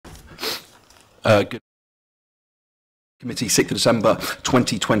Good Committee, 6th of December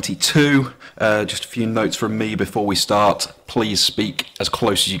 2022. Just a few notes from me before we start. Please speak as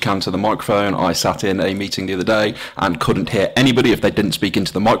close as you can to the microphone. I sat in a meeting the other day and couldn't hear anybody if they didn't speak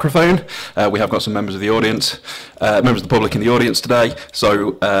into the microphone. We have got some members of the audience, members of the public in the audience today,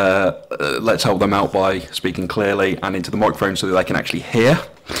 so let's help them out by speaking clearly and into the microphone so that they can actually hear.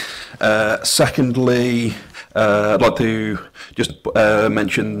 Secondly, I'd like to just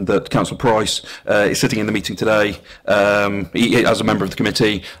mention that Councillor Price is sitting in the meeting today. He, as a member of the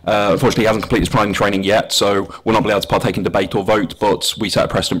committee, unfortunately he hasn't completed his planning training yet, so we'll not be able to partake in debate or vote, but we set a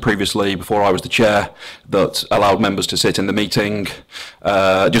precedent previously, before I was the chair, that allowed members to sit in the meeting,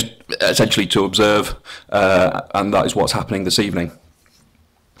 just essentially to observe, and that is what's happening this evening.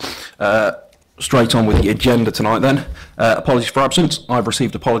 Straight on with the agenda tonight then. Apologies for absence. I've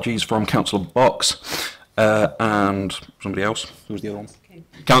received apologies from Councillor Box and somebody else. Who was the other one? Okay.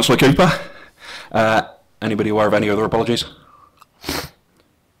 Councillor Cooper. Anybody aware of any other apologies?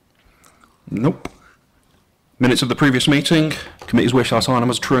 Nope. Minutes of the previous meeting. Committee's wish I sign them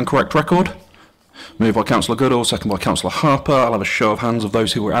as true and correct record. Moved by Councillor Goodall, second by Councillor Harper. I'll have a show of hands of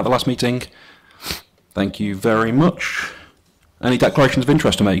those who were at the last meeting. Thank you very much. Any declarations of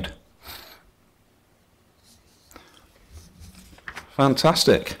interest are made?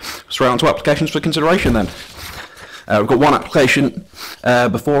 Fantastic. Straight on to applications for consideration then. We've got one application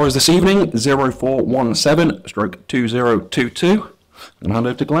before us this evening, 0417/2022. I'm going to hand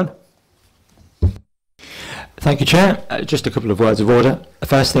over to Glenn. Thank you, Chair. Just a couple of words of order. The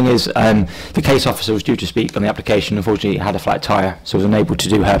first thing is the case officer was due to speak on the application. Unfortunately, had a flat tyre, so was unable to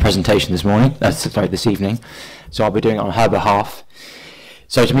do her presentation this evening. So I'll be doing it on her behalf.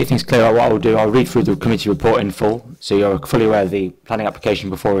 So to make things clear, what I'll do, I'll read through the committee report in full, so you're fully aware of the planning application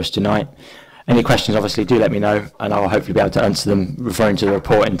before us tonight. Any questions, obviously, do let me know, and I'll hopefully be able to answer them, referring to the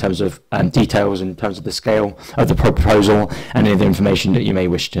report in terms of details, in terms of the scale of the proposal, and any other information that you may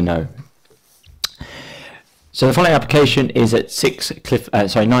wish to know. So the following application is at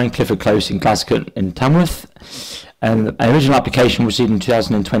 9 Clifford Close in Glasgow in Tamworth. An original application was received in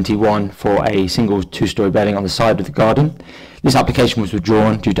 2021 for a single two-storey building on the side of the garden. This application was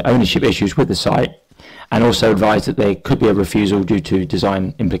withdrawn due to ownership issues with the site, and also advised that there could be a refusal due to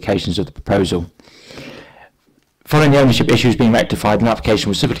design implications of the proposal. Following the ownership issues being rectified, an application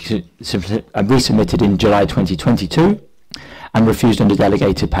was resubmitted in July 2022 and refused under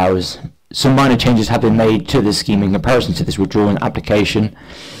delegated powers. Some minor changes have been made to the scheme in comparison to this withdrawn application.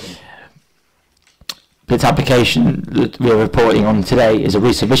 This application that we are reporting on today is a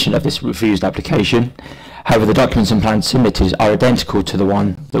resubmission of this refused application. However, the documents and plans submitted are identical to the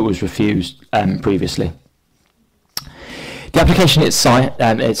one that was refused previously. The application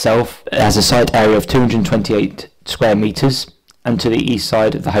itself has a site area of 228 square metres and to the east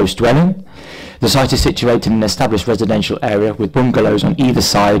side of the host dwelling. The site is situated in an established residential area with bungalows on either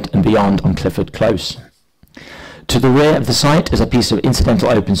side and beyond on Clifford Close. To the rear of the site is a piece of incidental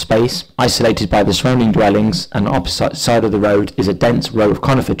open space, isolated by the surrounding dwellings, and on the opposite side of the road is a dense row of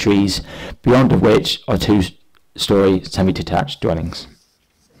conifer trees, beyond of which are two-storey semi-detached dwellings.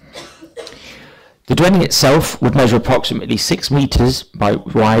 The dwelling itself would measure approximately 6 metres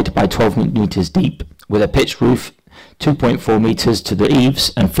wide by 12 metres deep, with a pitched roof 2.4 metres to the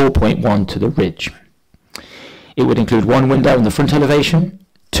eaves and 4.1 to the ridge. It would include one window in the front elevation,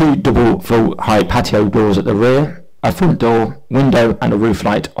 2 double full-height patio doors at the rear, a front door, window and a roof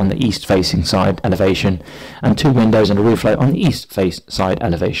light on the east-facing side elevation, and 2 windows and a roof light on the east-face side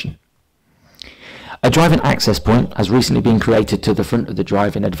elevation. A drive-in access point has recently been created to the front of the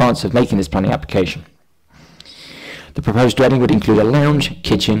drive in advance of making this planning application. The proposed dwelling would include a lounge,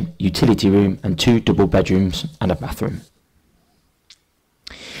 kitchen, utility room and 2 double bedrooms and a bathroom.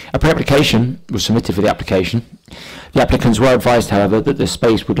 A pre-application was submitted for the application. The applicants were advised, however, that the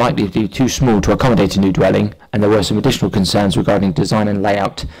space would likely be too small to accommodate a new dwelling, and there were some additional concerns regarding design and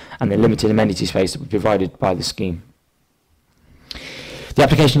layout and the limited amenity space that was provided by the scheme. The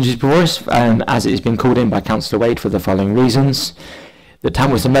application is before us, as it has been called in by Councillor Wade for the following reasons. The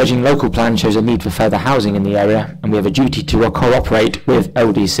Tamworth Emerging Local Plan shows a need for further housing in the area, and we have a duty to cooperate with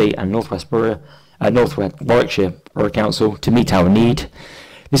LDC and North West Warwickshire Borough Council to meet our need.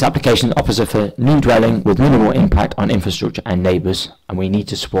 This application offers a new dwelling with minimal impact on infrastructure and neighbours, and we need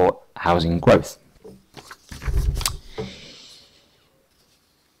to support housing growth.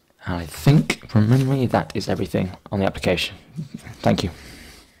 I think, from memory, that is everything on the application. Thank you.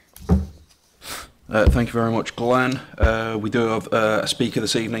 Thank you very much, Glenn. We do have a speaker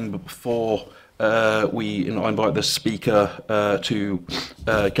this evening, but before I invite the speaker to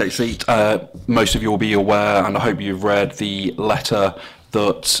take a seat, most of you will be aware, and I hope you've read the letter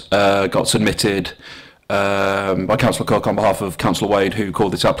that got submitted by Councillor Cook on behalf of Councillor Wade, who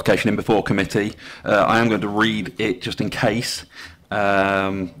called this application in before committee. I am going to read it just in case.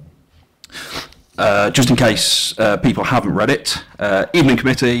 People haven't read it. Evening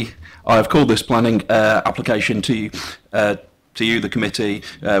committee, I have called this planning application to you, the committee,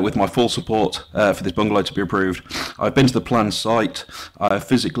 with my full support for this bungalow to be approved. I've been to the plan site. I have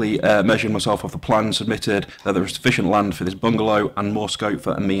physically measured myself off the plan submitted that there is sufficient land for this bungalow and more scope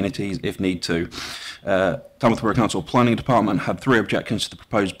for amenities if need to. Tamworth Borough Council Planning Department had 3 objections to the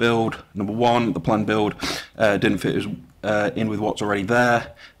proposed build. Number 1, the planned build didn't fit in with what's already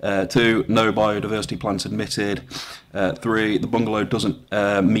there. 2, no biodiversity plan submitted. 3, the bungalow doesn't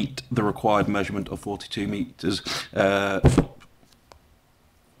meet the required measurement of 42 metres.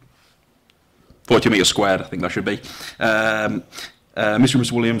 40 metres squared, I think that should be. Mr. and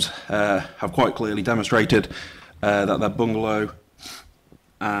Mrs. Williams have quite clearly demonstrated that their bungalow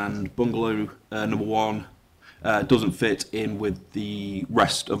and bungalow number 1 doesn't fit in with the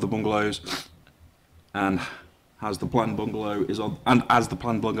rest of the bungalows, and as the planned bungalow is on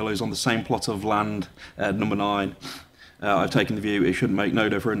the same plot of land, number 9. I've taken the view it shouldn't make no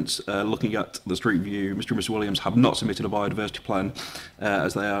difference. Looking at the street view, Mr and Mrs Williams have not submitted a biodiversity plan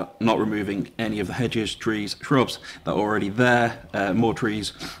as they are not removing any of the hedges, trees, shrubs that are already there. More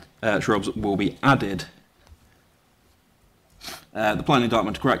trees, shrubs will be added. The planning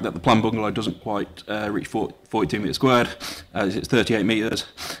department is correct that the planned bungalow doesn't quite reach 42 metres squared, as it's 38 metres.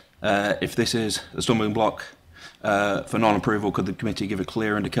 If this is a stumbling block for non-approval, could the committee give a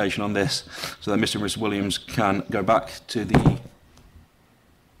clear indication on this so that Mr and Mrs Williams can go back to the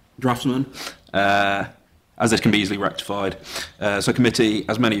draftsman, as this can be easily rectified. So committee,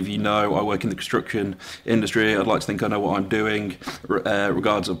 as many of you know, I work in the construction industry. I'd like to think I know what I'm doing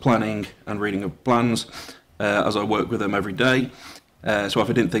regards of planning and reading of plans, as I work with them every day. So if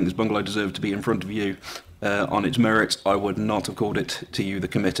I didn't think this bungalow deserved to be in front of you on its merits, I would not have called it to you, the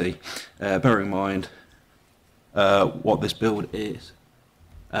committee. Bearing in mind what this build is.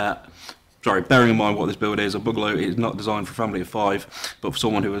 Bearing in mind what this build is, a bungalow is not designed for a family of 5, but for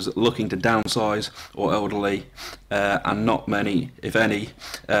someone who is looking to downsize or elderly, and not many, if any,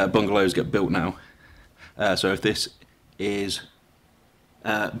 bungalows get built now. So if this is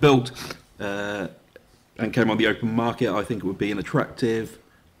built and came on the open market, I think it would be an attractive,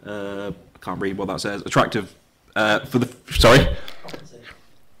 I can't read what that says, attractive for the, sorry?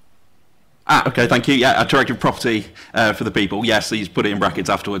 Okay, thank you. Yeah, attractive property for the people. Yes, he's put it in brackets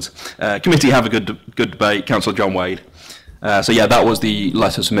afterwards. Committee have a good debate. Councillor John Wade. So yeah, that was the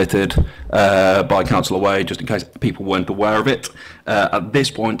letter submitted by Councillor Wade, just in case people weren't aware of it. At this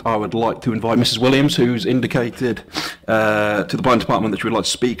point, I would like to invite Mrs Williams, who's indicated to the planning department that she would like to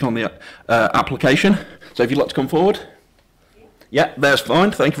speak on the application. So if you'd like to come forward. Yeah, that's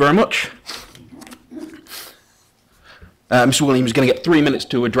fine. Thank you very much. Mr Williams is going to get 3 minutes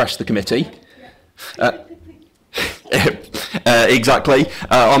to address the committee. Exactly.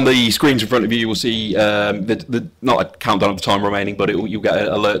 On the screens in front of you, you will see not a countdown of the time remaining, but you'll get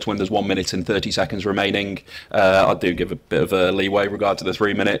alerts when there's 1 minute and 30 seconds remaining. I do give a bit of a leeway regard to the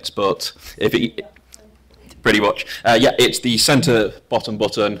 3 minutes, but if it pretty much, yeah, it's the centre bottom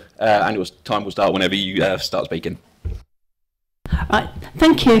button, and your time will start whenever you start speaking. Right,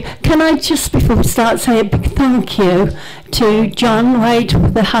 thank you. Can I just, before we start, say a big thank you to John Wade for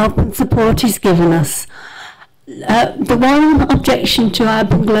the help and support he's given us. The one objection to our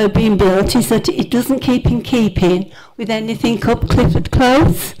bungalow being built is that it doesn't keep in keeping with anything up Clifford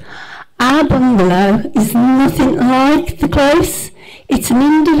Close. Our bungalow is nothing like the Close. It's an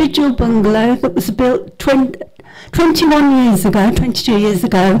individual bungalow that was built 21 years ago, 22 years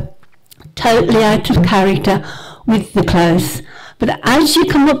ago, totally out of character with the Close. But as you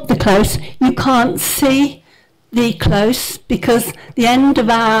come up the Close, you can't see the Close because the end of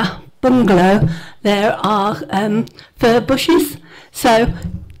our bungalow there are fir bushes. So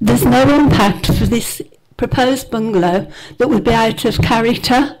there's no impact for this proposed bungalow that would be out of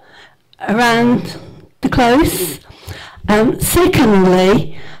character around the Close.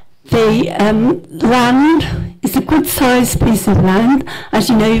 Secondly, the land is a good sized piece of land. As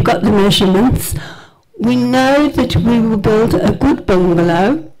you know, you've got the measurements. We know that we will build a good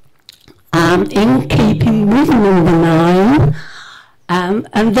bungalow in keeping with number 9.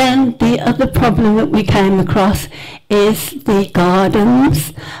 And then the other problem that we came across is the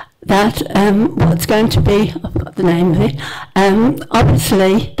gardens that what's going to be, I've got the name of it,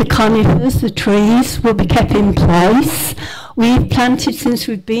 obviously the conifers, the trees will be kept in place. We've planted, since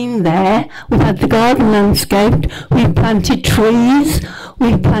we've been there, we've had the garden landscaped, we've planted trees,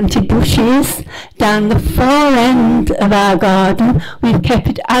 We've planted bushes down the far end of our garden. We've kept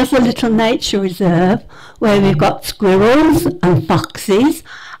it as a little nature reserve where we've got squirrels and foxes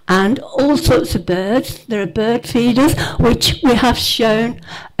and all sorts of birds. There are bird feeders, which we have shown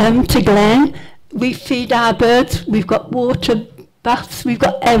to Glenn. We feed our birds. We've got water baths. We've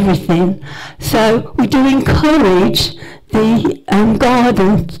got everything. So we do encourage the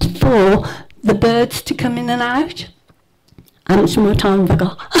garden for the birds to come in and out. How much more time have I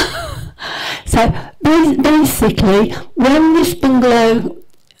got? So basically, when this bungalow,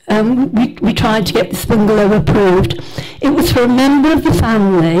 we tried to get this bungalow approved, it was for a member of the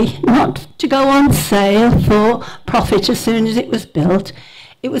family, not to go on sale for profit as soon as it was built.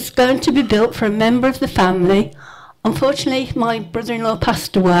 It was going to be built for a member of the family. Unfortunately, my brother-in-law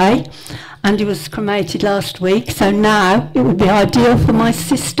passed away and he was cremated last week, so now it would be ideal for my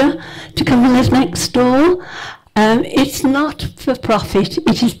sister to come and live next door. It's not for profit,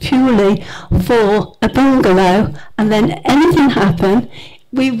 it is purely for a bungalow, and then anything happen,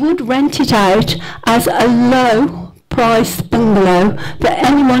 we would rent it out as a low price bungalow for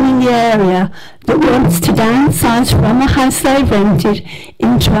anyone in the area that wants to downsize from a house they've rented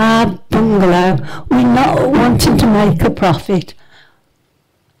into our bungalow. We're not wanting to make a profit.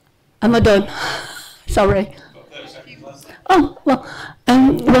 Am I done? Sorry. Oh, well,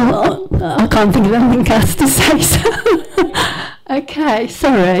 I can't think of anything else to say, so. Okay,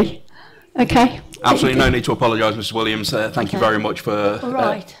 sorry. Okay. Absolutely no need to apologise, Mrs Williams. Thank you very much for... All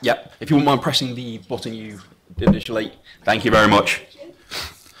right. Yep, if you wouldn't mind pressing the button you did initially. Thank you very much.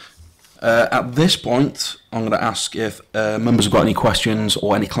 At this point, I'm going to ask if members have got any questions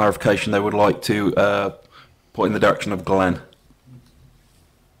or any clarification they would like to put in the direction of Glenn.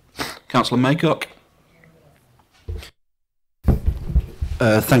 Councillor Maycock.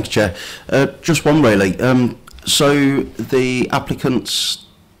 Thank you, Chair. Just one really. So the applicants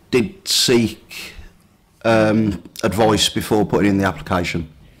did seek advice before putting in the application?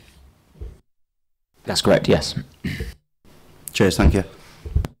 That's correct, yes. Cheers, thank you.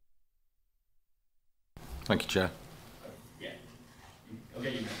 Thank you, Chair.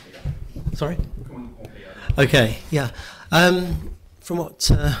 Sorry? Okay, yeah. From what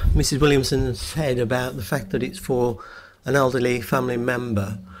Mrs Williamson has said about the fact that it's for an elderly family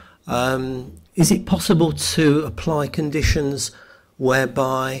member, is it possible to apply conditions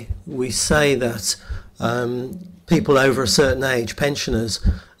whereby we say that people over a certain age, pensioners,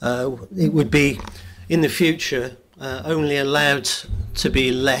 it would be in the future only allowed to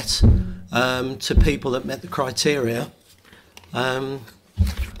be let to people that met the criteria?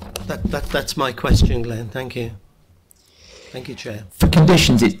 That's my question, Glenn. Thank you. Thank you, Chair. For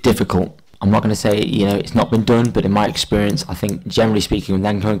conditions, it's difficult. I'm not going to say, it's not been done, but in my experience, I think generally speaking,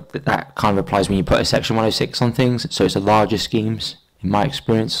 that kind of applies when you put a Section 106 on things. So it's the larger schemes, in my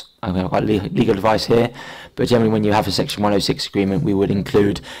experience. I've got legal advice here, but generally when you have a Section 106 agreement, we would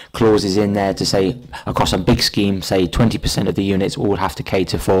include clauses in there to say, across a big scheme, say 20% of the units all would have to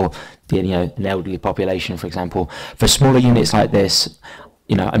cater for the, an elderly population, for example. For smaller units like this,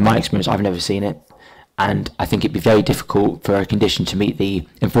 in my experience, I've never seen it. And I think it'd be very difficult for a condition to meet the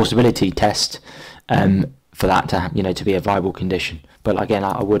enforceability test for that to be a viable condition. But again,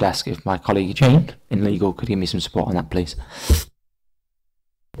 I would ask if my colleague Jane in legal could give me some support on that, please.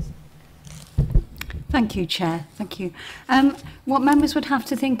 Thank you, Chair. Thank you. What members would have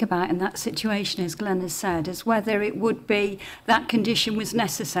to think about in that situation, as Glenn has said, is whether it would be that condition was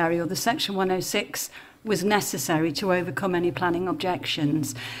necessary or the Section 106 was necessary to overcome any planning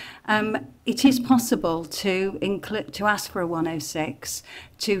objections. It is possible to ask for a 106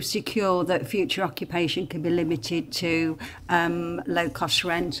 to secure that future occupation can be limited to low-cost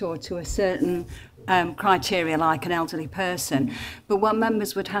rent or to a certain criteria like an elderly person. But what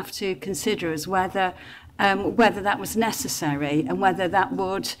members would have to consider is whether that was necessary and whether that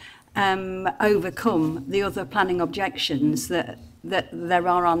would overcome the other planning objections that there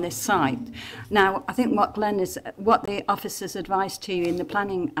are on this site. Now, I think what the officer's advice to you in the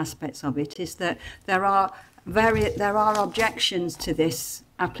planning aspects of it is that there are objections to this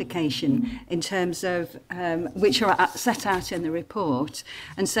application in terms of which are set out in the report,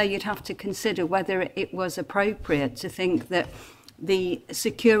 and so you'd have to consider whether it was appropriate to think that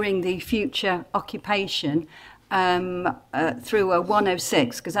securing the future occupation through a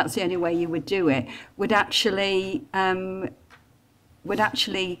 106, because that's the only way you would do it, would actually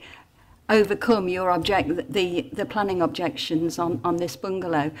overcome the planning objections on this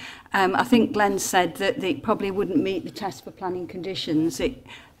bungalow. I think Glenn said that it probably wouldn't meet the test for planning conditions.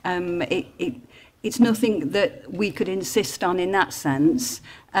 it's nothing that we could insist on in that sense,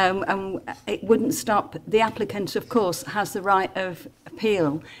 and it wouldn't stop. The applicant, of course, has the right of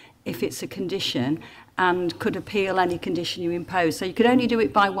appeal if it's a condition, and could appeal any condition you impose. So you could only do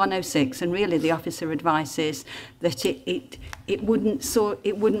it by 106, and really the officer advice is that it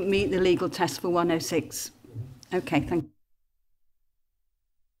wouldn't meet the legal test for 106. Okay, thank you.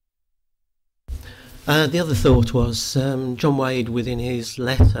 The other thought was John Wade, within his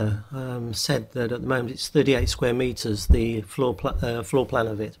letter, said that at the moment it's 38 square metres, the floor plan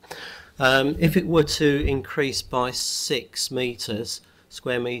of it. If it were to increase by 6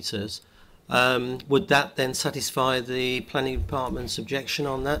 square metres, would that then satisfy the planning department's objection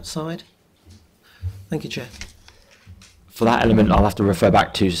on that side? Thank you, Chair. For that element, I'll have to refer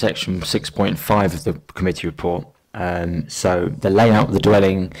back to section 6.5 of the committee report. So the layout of the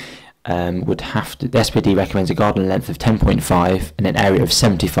dwelling would have to, the SPD recommends a garden length of 10.5 and an area of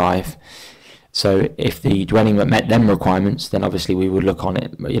 75. So if the dwelling met them requirements, then obviously we would look on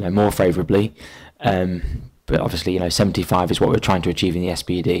it, more favourably. But obviously, 75 is what we're trying to achieve in the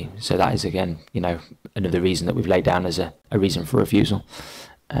SPD. So that is, again, another reason that we've laid down as a reason for refusal.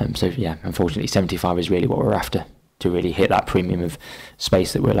 So yeah, unfortunately, 75 is really what we're after to really hit that premium of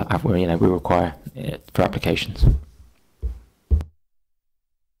space that we require for applications.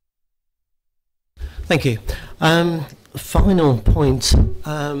 Thank you. Final point.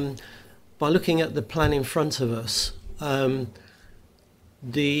 By looking at the plan in front of us,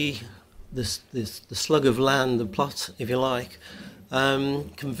 the slug of land, the plot, if you like,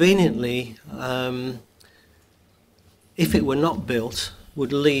 conveniently, if it were not built,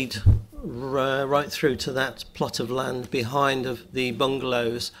 would lead right through to that plot of land behind of the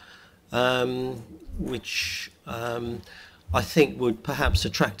bungalows, which I think would perhaps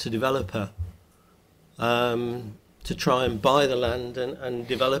attract a developer to try and buy the land and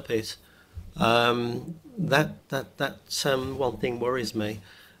develop it. That one thing worries me.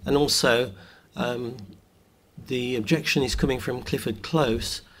 And also, the objection is coming from Clifford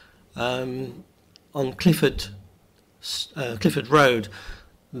Close. On Clifford Road,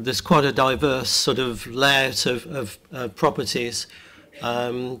 there's quite a diverse sort of layout of properties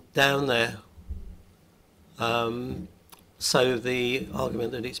down there. So the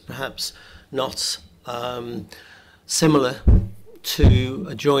argument that it's perhaps not similar to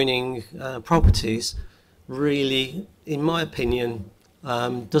adjoining properties really, in my opinion,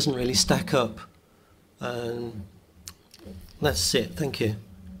 doesn't really stack up. That's it. Thank you.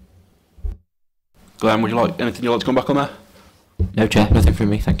 Glenn, would you like anything you'd like to come back on there? No, Chair, nothing from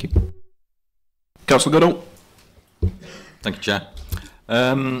me. Thank you. Councillor Goodall. Thank you, Chair.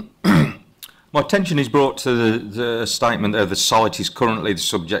 My attention is brought to the statement that the site is currently the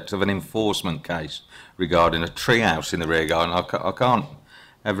subject of an enforcement case regarding a treehouse in the rear garden. I can't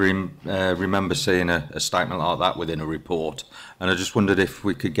ever remember seeing a statement like that within a report, and I just wondered if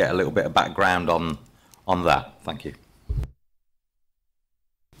we could get a little bit of background on that. Thank you.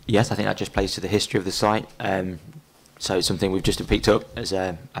 Yes, I think that just plays to the history of the site. So it's something we've just picked up as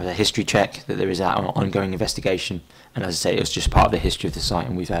a history check, that there is an ongoing investigation, and as I say, it was just part of the history of the site,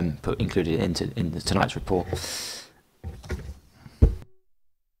 and we've included it in tonight's report.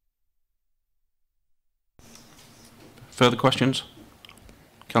 Further questions?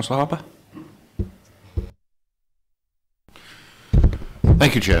 Councillor Harper.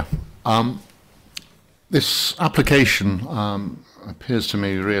 Thank you, Chair. This application appears to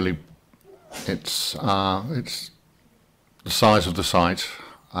me really it's the size of the site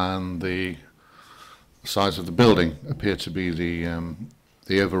and the size of the building appear to be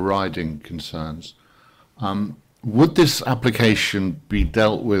the overriding concerns. Would this application be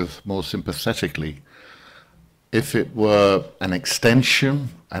dealt with more sympathetically if it were an extension,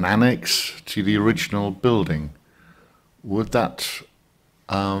 an annex to the original building? Would that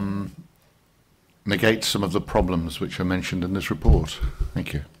negate some of the problems which are mentioned in this report?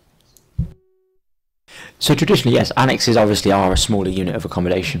 Thank you. So traditionally, yes, annexes obviously are a smaller unit of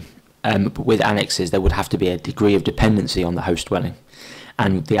accommodation. But with annexes, there would have to be a degree of dependency on the host dwelling.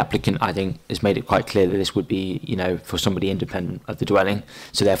 And the applicant, I think, has made it quite clear that this would be, for somebody independent of the dwelling.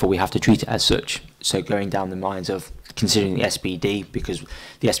 So therefore, we have to treat it as such. So going down the lines of considering the SPD, because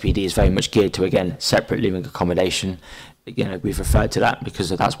the SPD is very much geared to, again, separate living accommodation. We've referred to that because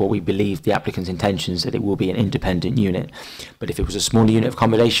that's what we believe the applicant's intentions, that it will be an independent unit. But if it was a smaller unit of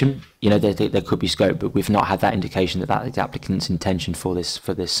accommodation, there could be scope, but we've not had that indication that that is the applicant's intention for this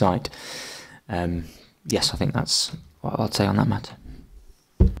site. Yes, I think that's what I'd say on that matter.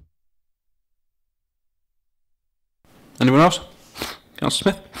 Anyone else?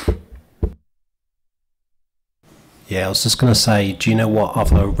 Councillor Smith. Yeah, I was just going to say, do you know what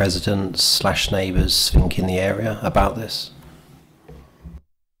other residents slash neighbours think in the area about this?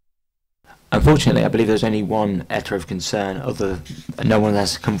 Unfortunately, I believe there's only one letter of concern. No one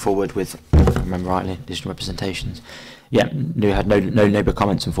has come forward with, if I remember rightly, additional representations. Yeah, we had no neighbour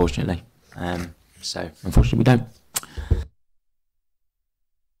comments, unfortunately. So, unfortunately, we don't.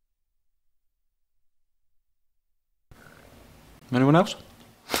 Anyone else?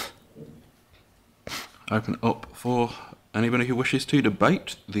 Open up for anybody who wishes to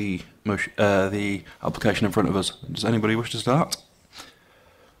debate the motion, the application in front of us. Does anybody wish to start?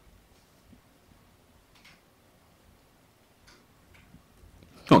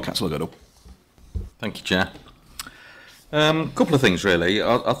 Go on, Councillor Goodall. Thank you, Chair. Couple of things, really.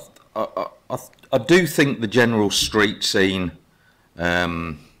 I do think the general street scene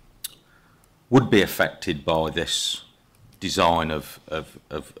would be affected by this design of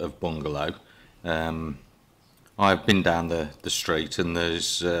bungalow. I've been down the street, and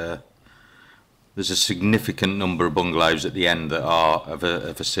there's a significant number of bungalows at the end that are of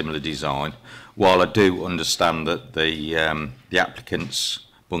a similar design. While I do understand that the applicant's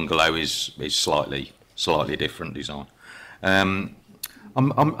bungalow is slightly different design. I'm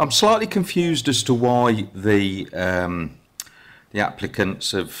slightly confused as to why the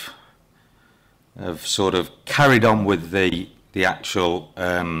applicants have sort of carried on with the actual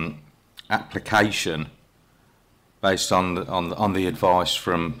application based on the advice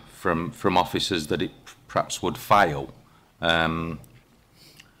from officers that it perhaps would fail,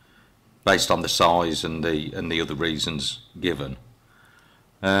 based on the size and the other reasons given.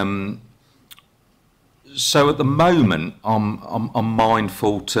 So at the moment, I'm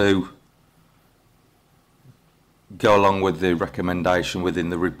mindful to go along with the recommendation within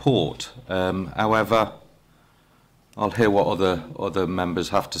the report. However, I'll hear what other members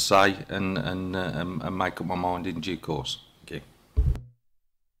have to say and make up my mind in due course. Thank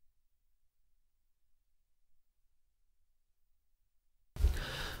you.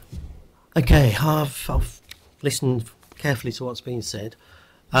 Okay, I've listened carefully to what's been said.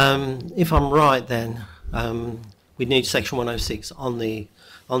 If I'm right, then we need Section 106 on the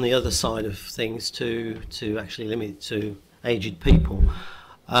other side of things to actually limit it to aged people.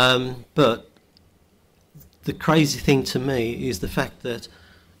 But the crazy thing to me is the fact that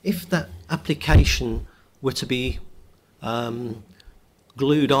if that application were to be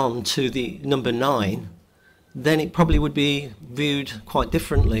glued on to the number 9, then it probably would be viewed quite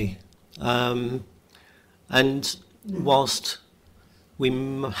differently. And whilst we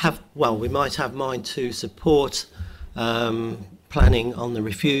might have mind to support planning on the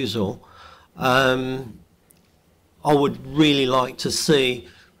refusal, I would really like to see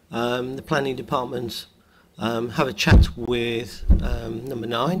the planning department have a chat with number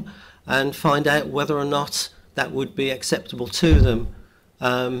 9 and find out whether or not that would be acceptable to them.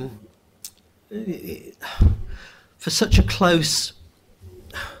 For such a close,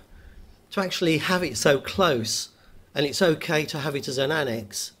 to actually have it so close, and it's okay to have it as an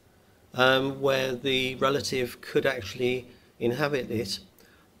annex where the relative could actually inhabit it,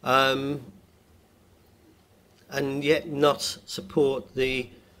 and yet not support the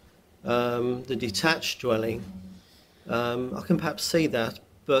detached dwelling. I can perhaps see that,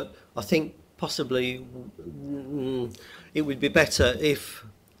 but I think possibly it would be better if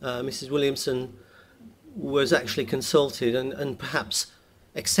Mrs. Williamson was actually consulted and perhaps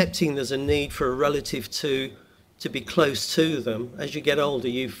accepting there's a need for a relative to be close to them. As you get older,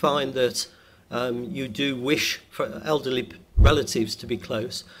 you find that you do wish for elderly relatives to be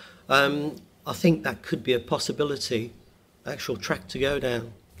close. I think that could be a possibility, actual track to go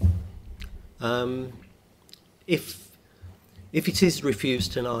down. If it is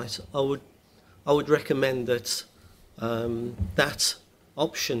refused tonight, I would recommend that that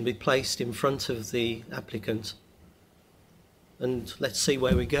option be placed in front of the applicant, and let's see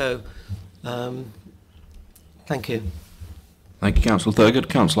where we go. Thank you. Thank you, Councillor Thurgood.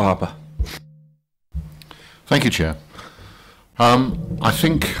 Councillor Harper. Thank you, Chair. I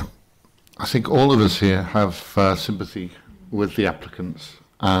think all of us here have sympathy with the applicants,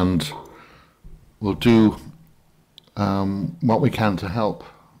 and will do what we can to help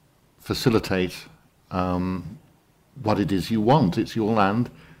facilitate what it is you want. It's your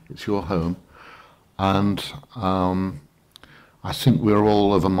land, it's your home, and I think we're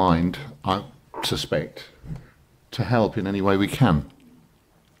all of a mind, I suspect, to help in any way we can.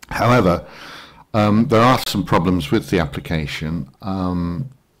 However, there are some problems with the application,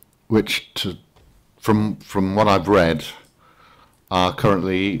 which, from what I've read, are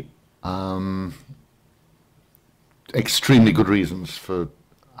currently extremely good reasons for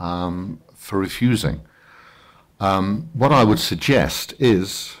refusing. What I would suggest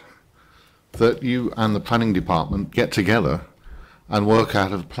is that you and the planning department get together and work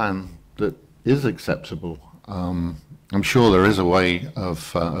out a plan that is acceptable. I'm sure there is a way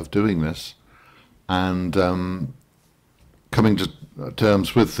of doing this, and coming to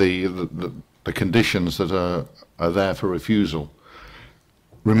terms with the conditions that are there for refusal,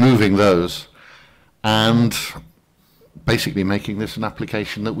 removing those, and basically making this an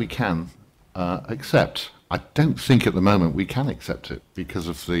application that we can accept. I don't think at the moment we can accept it because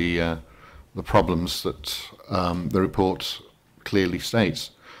of the problems that the report clearly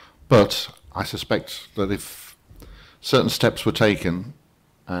states. But I suspect that if certain steps were taken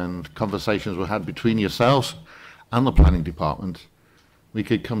and conversations were had between yourselves and the planning department, we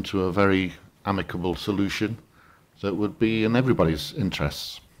could come to a very amicable solution that would be in everybody's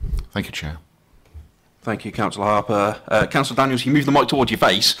interests. Thank you, Chair. Thank you, Councillor Harper. Councillor Daniels, you moved the mic towards your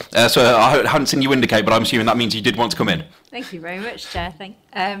face, so I hadn't seen you indicate, but I'm assuming that means you did want to come in. Thank you very much, Chair.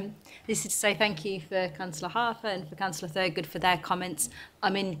 This is to say thank you for Councillor Harper and for Councillor Thurgood for their comments.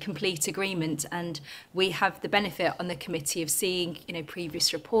 I'm in complete agreement, and we have the benefit on the committee of seeing,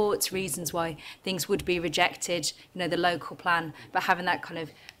 previous reports, reasons why things would be rejected, the local plan, but having that kind of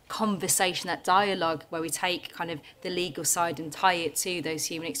conversation, that dialogue where we take kind of the legal side and tie it to those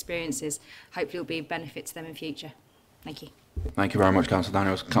human experiences, hopefully will be a benefit to them in future. Thank you. Thank you very much, Councillor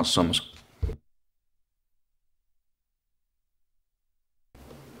Daniels. Councillor Summers.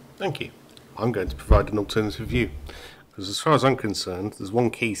 Thank you. I'm going to provide an alternative view, because as far as I'm concerned, there's one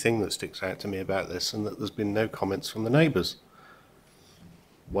key thing that sticks out to me about this, and that there's been no comments from the neighbours.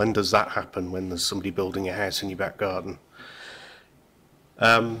 When does that happen, when there's somebody building a house in your back garden?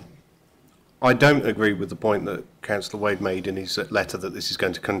 I don't agree with the point that Councillor Wade made in his letter that this is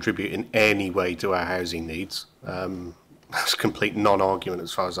going to contribute in any way to our housing needs. That's a complete non-argument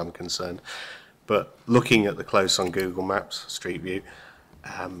as far as I'm concerned. But looking at the close on Google Maps, Street View,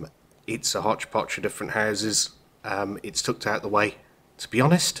 it's a hodgepodge of different houses. It's tucked out the way. To be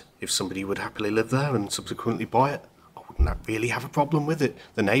honest, if somebody would happily live there and subsequently buy it, I wouldn't really have a problem with it.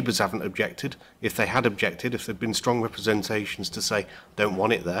 The neighbours haven't objected. If they had objected, if there'd been strong representations to say, don't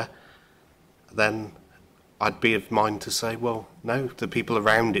want it there, then I'd be of mind to say, well, no, the people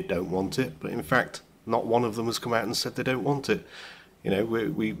around it don't want it. But in fact, not one of them has come out and said they don't want it.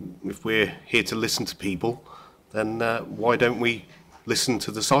 If we're here to listen to people, then why don't we listen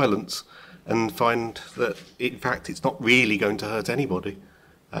to the silence and find that, in fact, it's not really going to hurt anybody?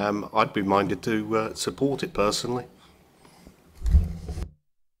 I'd be minded to support it personally.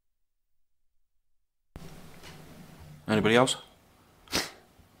 Anybody else?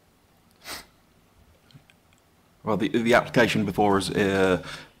 Well, the application before us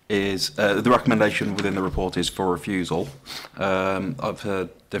is the recommendation within the report is for refusal. I've heard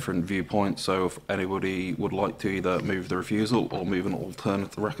different viewpoints, so if anybody would like to either move the refusal or move an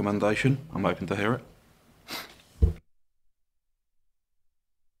alternative recommendation, I'm open to hear it.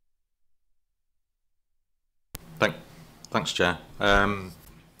 Thanks, Chair.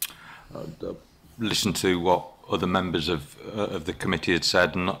 Listen to what other members of the committee had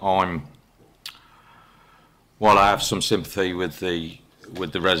said, and while I have some sympathy with the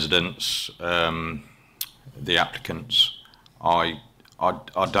residents, the applicants, I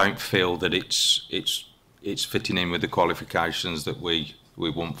don't feel that it's fitting in with the qualifications that we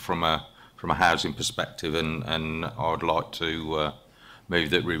want from a housing perspective, and I'd like to move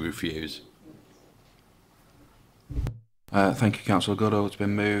that we refuse. Thank you, Councillor Goodall. It's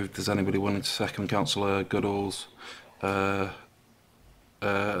been moved. Does anybody want to second Councillor Goodall's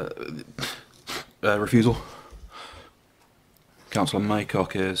refusal? Councillor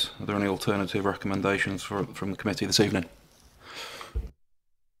Maycock is. Are there any alternative recommendations from the committee this evening?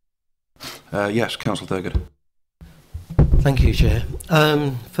 Yes, Councillor Thurgood. Thank you, Chair.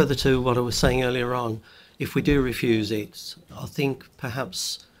 Further to what I was saying earlier on, if we do refuse it, I think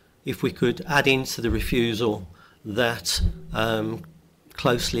perhaps if we could add into the refusal that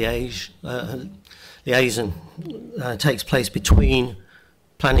close liaison takes place between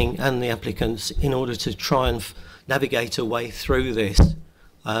planning and the applicants in order to try and navigate a way through this.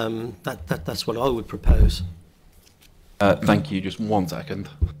 That's what I would propose. Thank you. Just 1 second.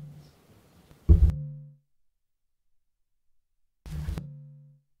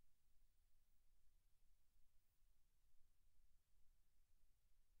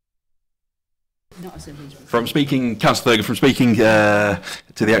 From speaking, Councillor Thurgood, from speaking to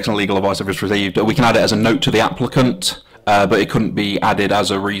the excellent legal advice I've just received, we can add it as a note to the applicant, but it couldn't be added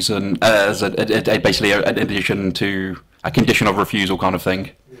as a reason, as basically an addition to a condition of refusal kind of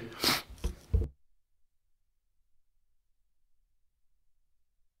thing.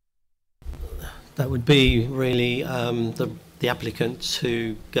 That would be really the applicant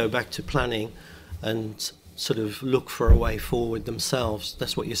to go back to planning and sort of look for a way forward themselves.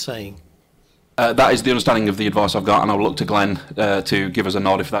 That's what you're saying? That is the understanding of the advice I've got, and I'll look to Glenn to give us a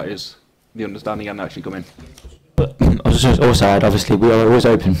nod if that is the understanding and actually come in. But I was just also add, obviously, we are always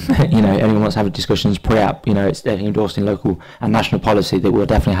open. Anyone wants to have discussions pre-app. It's definitely endorsed in local and national policy that we'll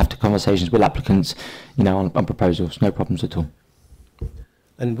definitely have to conversations with applicants, on proposals. No problems at all.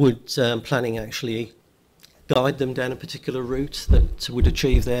 And would planning actually guide them down a particular route that would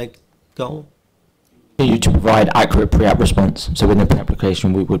achieve their goal? You to provide accurate pre-app response. So within the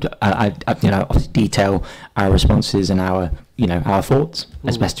application, we would, obviously detail our responses and our thoughts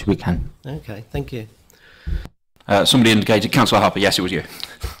as best as we can. Okay, thank you. Somebody indicated, Councillor Harper. Yes, it was you.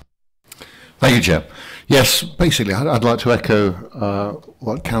 Thank you, Chair. Yes, basically, I'd like to echo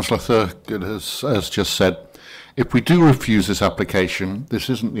what Councillor Thurgood has just said. If we do refuse this application, this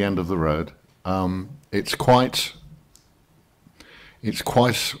isn't the end of the road. It's quite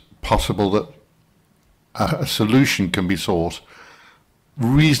possible that a solution can be sought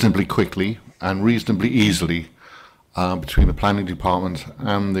reasonably quickly and reasonably easily between the planning department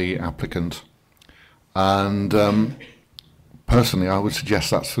and the applicant. And personally, I would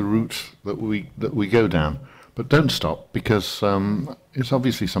suggest that's the route that we go down. But don't stop, because it's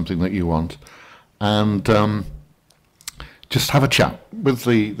obviously something that you want. And just have a chat with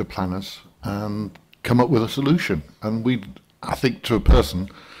the planners and come up with a solution. And we'd, I think, to a person,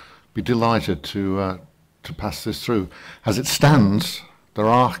 be delighted to pass this through. As it stands, there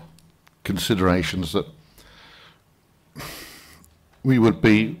are considerations that we would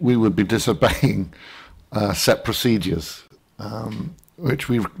be disobeying set procedures, which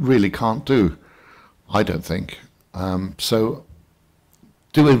we really can't do, I don't think. So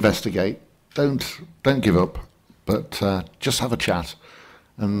do investigate. Don't give up, but just have a chat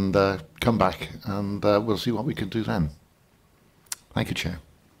and come back, and we'll see what we can do then. Thank you, Chair.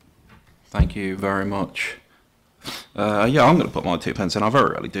 Thank you very much. Yeah, I'm going to put my 2 pence in. I very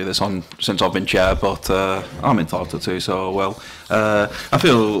rarely do this since I've been chair, but I'm entitled to, so well. I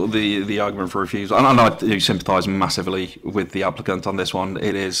feel the argument for refusal, and I do sympathise massively with the applicant on this one.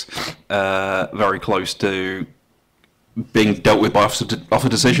 It is very close to being dealt with by offer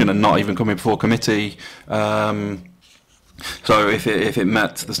decision and not even coming before committee. So if it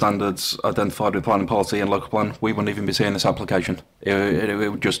met the standards identified with planning policy and local plan, we wouldn't even be seeing this application. It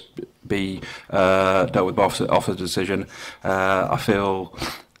would just be dealt with by offer decision. I feel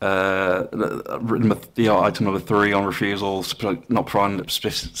the item number 3 on refusal, not providing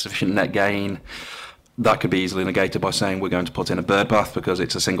sufficient net gain, that could be easily negated by saying we're going to put in a bird bath because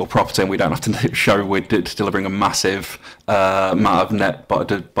it's a single property and we don't have to show we're delivering a massive amount of net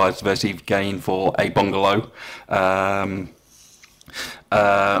biodiversity gain for a bungalow.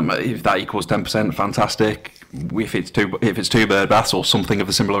 If that equals 10%, fantastic. If it's two bird baths or something of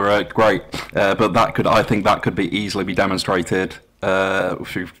a similar rate, great. But I think that could easily be demonstrated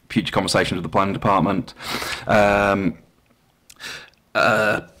through future conversations with the planning department.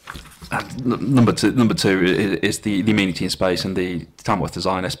 And number two is the amenity in space, and the Tamworth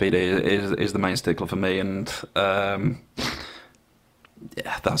Design SPD is the main stickler for me, and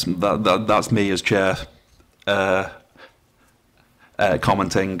yeah, that's me as chair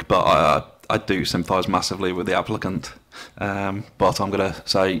commenting, but I do sympathise massively with the applicant. But I'm going to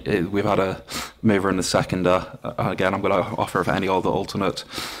say we've had a mover and a seconder. Again, I'm going to offer for any other alternate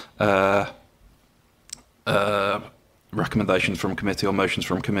recommendations from committee or motions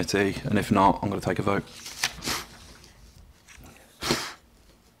from committee, and if not, I'm going to take a vote.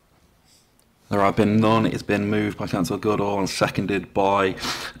 There have been none. It's been moved by Councillor Goodall and seconded by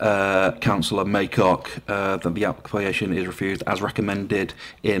Councillor Maycock that the application is refused as recommended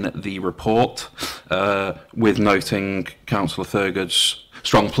in the report, with noting Councillor Thurgood's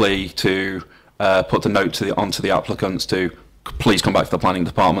strong plea to put a note onto the applicants to please come back to the planning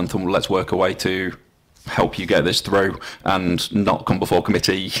department and let's work a way to help you get this through and not come before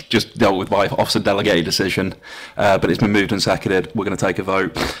committee, just dealt with by officer delegated decision. But it's been moved and seconded. We're going to take a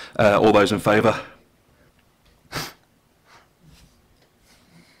vote. All those in favour?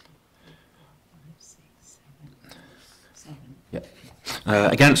 Yeah.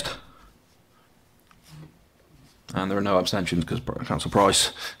 Against? And there are no abstentions because Councillor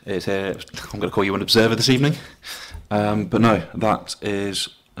Price is here. I'm going to call you an observer this evening. But no, that is...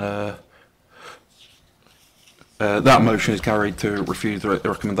 that motion is carried to refuse the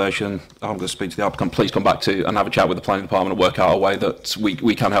recommendation. I'm going to speak to the applicant. Please come back to and have a chat with the planning department and work out a way that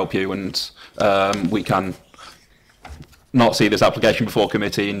we can help you and we can not see this application before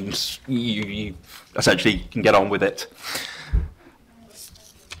committee and you essentially can get on with it.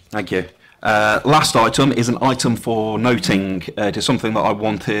 Thank you. Last item is an item for noting. It is something that I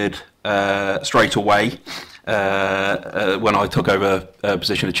wanted straight away when I took over a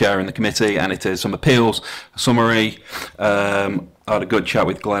position of chair in the committee, and it is some appeals summary. I had a good chat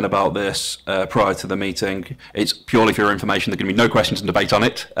with Glenn about this prior to the meeting. It's purely for your information. There are going to be no questions and debate on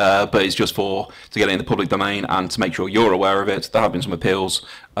it, but it's just to get it in the public domain and to make sure you're aware of it. There have been some appeals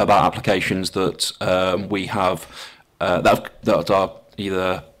about applications that we have that are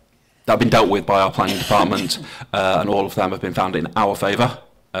either that have been dealt with by our planning department, and all of them have been found in our favour.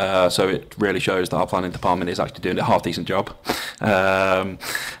 So it really shows that our planning department is actually doing a half-decent job on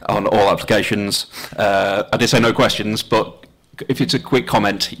all applications. I did say no questions, but if it's a quick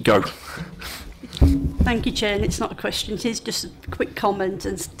comment, go. Thank you, Chair. And it's not a question, it is just a quick comment,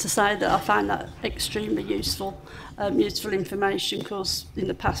 and to say that I find that extremely useful information, because in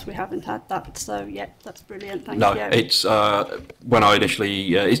the past we haven't had that. So yeah, that's brilliant. Thank you. No, it's when I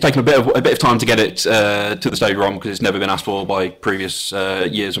initially it's taken a bit of time to get it to the stage we're on, because it's never been asked for by previous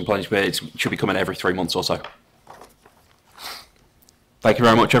years and planning. It should be coming every 3 months or so. Thank you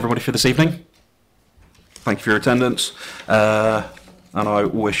very much, everybody, for this evening. Thank you for your attendance, and I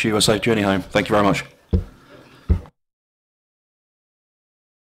wish you a safe journey home. Thank you very much.